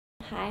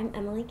Hi, I'm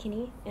Emily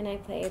Kinney, and I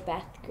play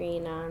Beth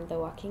Greene on The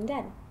Walking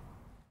Dead.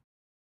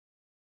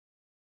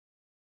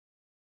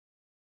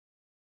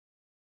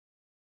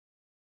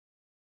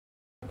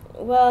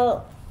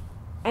 Well,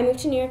 I moved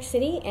to New York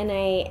City, and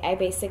I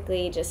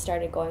basically just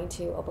started going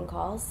to open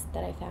calls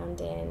that I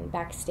found in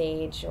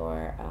Backstage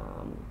or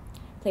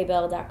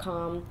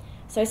Playbill.com.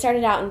 So I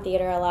started out in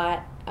theater a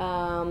lot,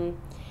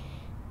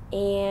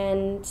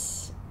 and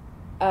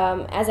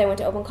as I went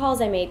to open calls,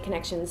 I made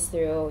connections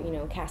through,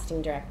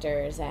 casting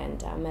directors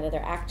and met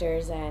other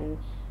actors and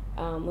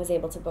was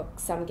able to book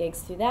some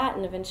gigs through that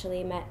and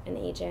eventually met an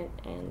agent,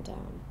 and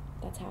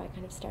that's how I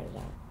kind of started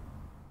out.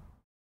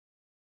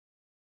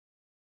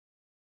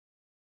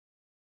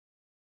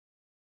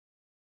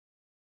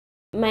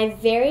 My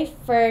very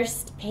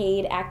first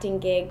paid acting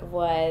gig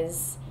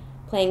was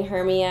playing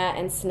Hermia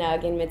and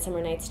Snug in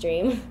Midsummer Night's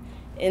Dream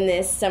in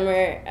this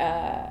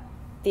summer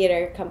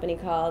theater company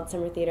called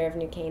Summer Theater of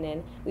New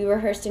Canaan. We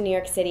rehearsed in New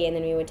York City, and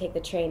then we would take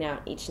the train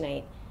out each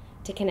night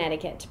to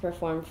Connecticut to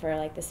perform for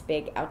like this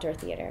big outdoor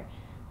theater.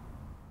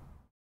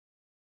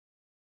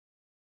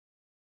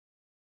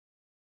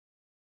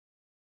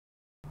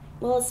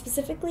 Well,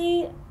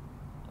 specifically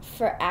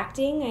for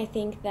acting, I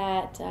think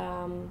that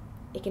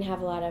it can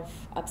have a lot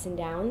of ups and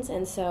downs,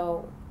 and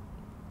so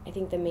I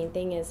think the main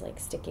thing is like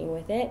sticking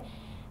with it,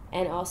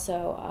 and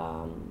also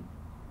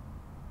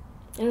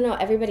I don't know,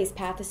 everybody's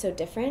path is so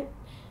different,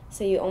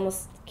 so you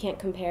almost can't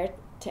compare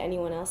to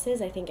anyone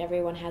else's. I think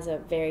everyone has a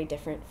very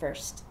different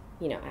first,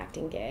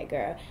 acting gig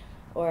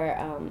or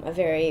a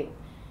very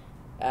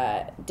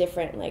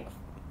different like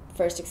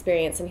first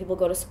experience. Some people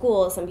go to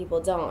school, some people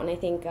don't, and I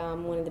think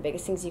one of the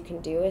biggest things you can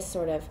do is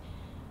sort of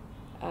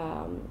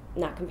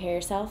not compare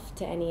yourself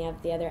to any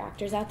of the other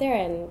actors out there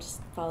and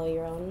just follow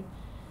your own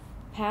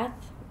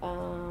path.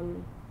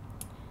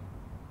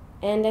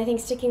 And I think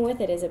sticking with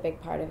it is a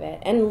big part of it,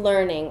 and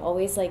learning,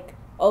 always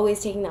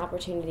taking the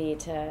opportunity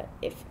to,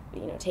 if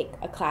take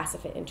a class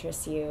if it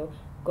interests you,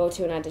 go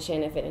to an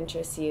audition if it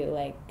interests you,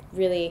 like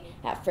really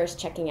at first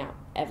checking out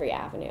every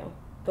avenue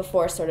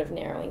before sort of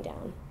narrowing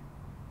down.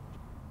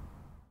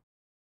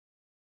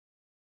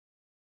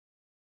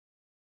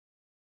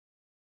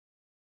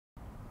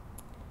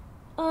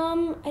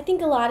 I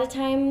think a lot of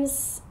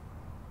times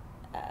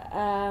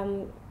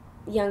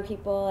young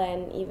people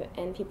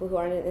and people who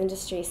aren't in the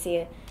industry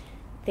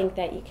think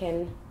that you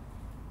can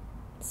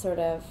sort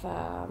of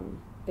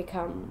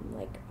become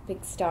like a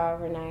big star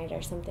overnight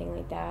or something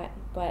like that.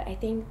 But I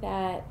think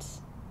that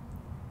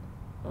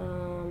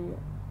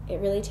it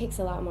really takes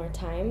a lot more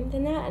time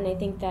than that, and I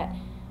think that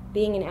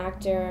being an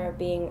actor,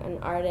 being an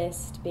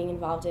artist, being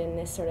involved in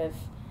this sort of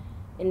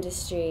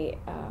industry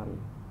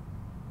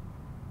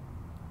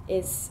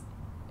is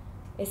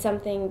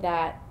something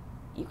that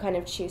you kind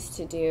of choose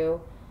to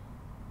do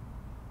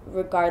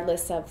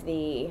regardless of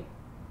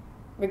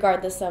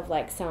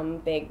like some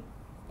big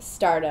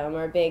stardom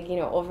or big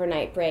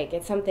overnight break.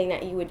 It's something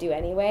that you would do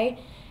anyway,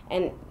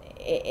 and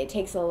it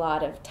takes a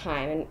lot of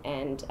time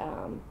and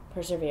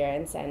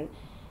perseverance, and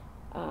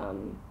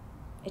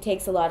it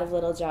takes a lot of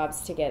little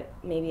jobs to get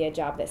maybe a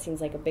job that seems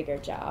like a bigger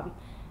job,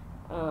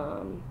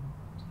 and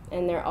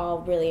they're all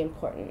really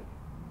important.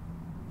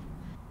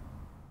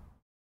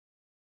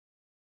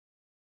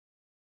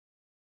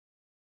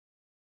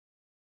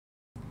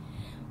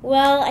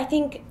 Well, I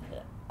think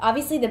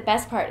obviously the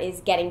best part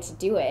is getting to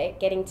do it,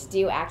 getting to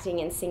do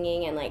acting and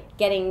singing, and like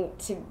getting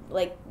to,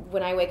 like,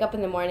 when I wake up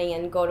in the morning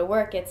and go to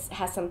work, it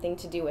has something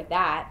to do with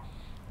that,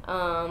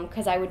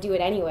 because I would do it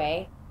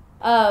anyway.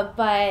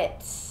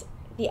 But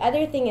the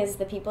other thing is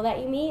the people that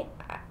you meet.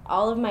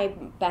 All of my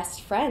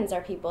best friends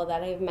are people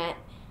that I've met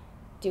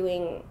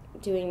doing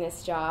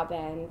this job,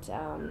 and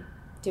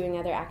doing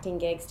other acting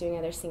gigs, doing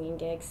other singing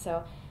gigs.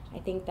 So I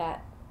think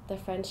that the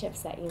friendships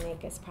that you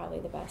make is probably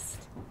the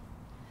best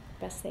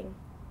thing.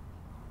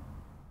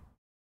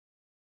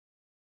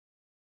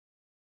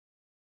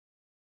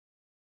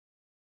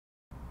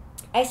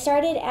 I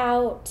started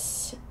out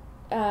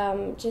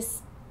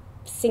just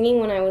singing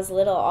when I was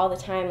little all the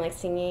time, like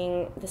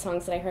singing the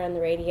songs that I heard on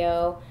the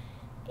radio,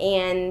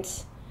 and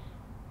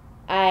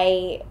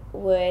I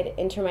would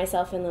enter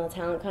myself in little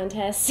talent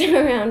contests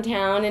around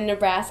town in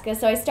Nebraska.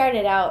 So I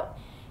started out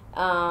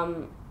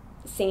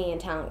singing in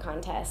talent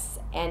contests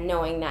and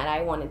knowing that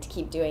I wanted to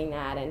keep doing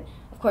that, and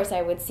of course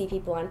I would see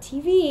people on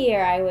TV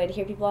or I would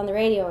hear people on the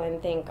radio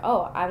and think,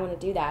 oh, I want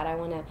to do that. I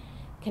want to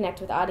connect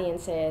with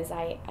audiences.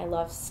 I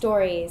love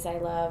stories. I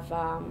love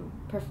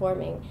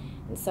performing.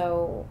 And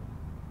so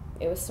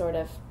it was sort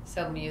of...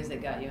 So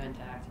music got you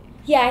into acting?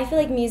 Yeah, I feel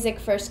like music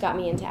first got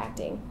me into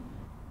acting.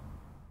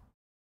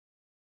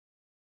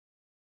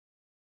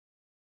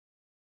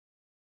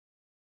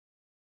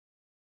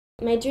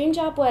 My dream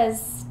job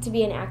was to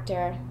be an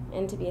actor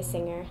and to be a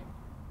singer.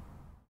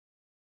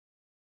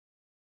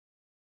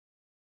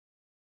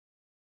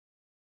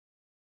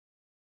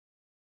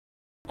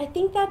 I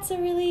think that's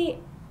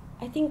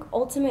I think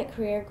ultimate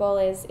career goal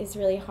is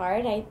really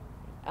hard.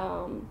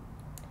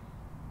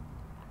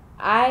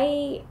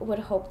 I would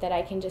hope that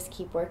I can just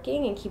keep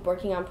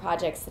working on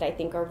projects that I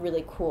think are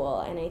really cool,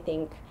 and I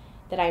think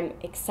that I'm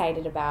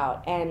excited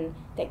about and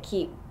that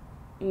keep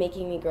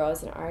making me grow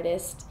as an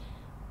artist.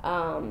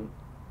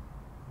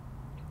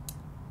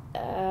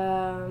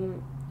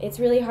 It's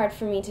really hard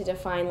for me to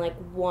define like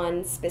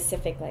one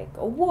specific like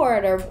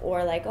award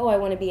or like, oh, I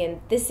want to be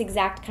in this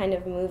exact kind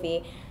of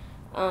movie.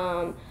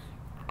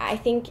 I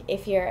think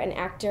if you're an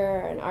actor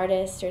or an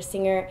artist or a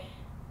singer,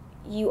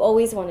 you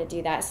always want to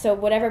do that. So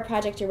whatever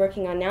project you're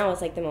working on now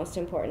is like the most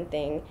important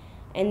thing.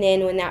 And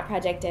then when that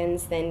project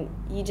ends, then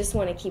you just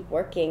want to keep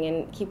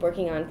working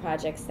on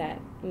projects that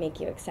make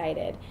you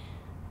excited.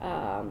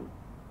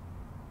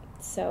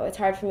 So it's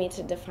hard for me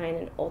to define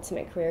an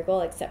ultimate career goal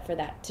except for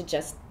that, to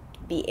just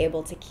be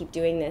able to keep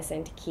doing this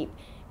and to keep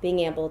being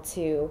able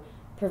to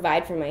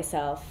provide for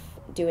myself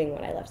doing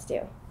what I love to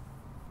do.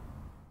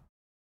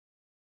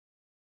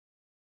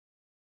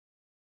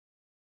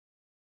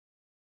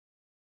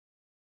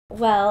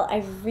 Well,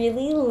 I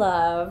really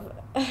love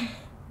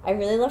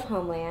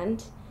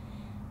Homeland,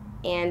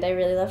 and I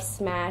really love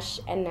Smash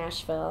and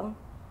Nashville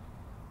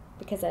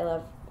because I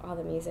love all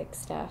the music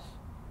stuff.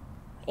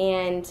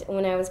 And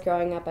when I was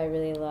growing up, I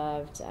really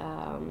loved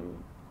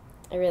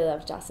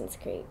Dawson's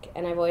Creek,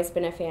 and I've always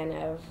been a fan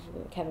of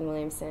Kevin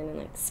Williamson and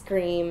like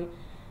Scream,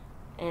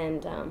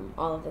 and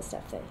all of the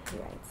stuff that he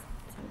writes.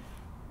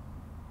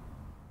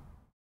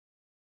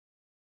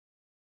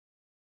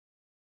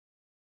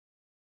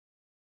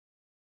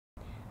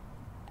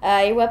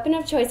 Your weapon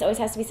of choice always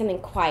has to be something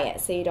quiet,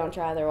 so you don't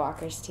draw other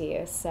walkers to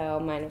you. So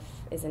mine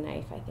is a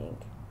knife, I think.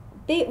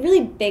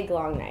 Really big,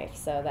 long knife,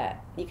 so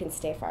that you can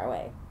stay far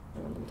away. I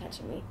don't want them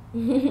touching me.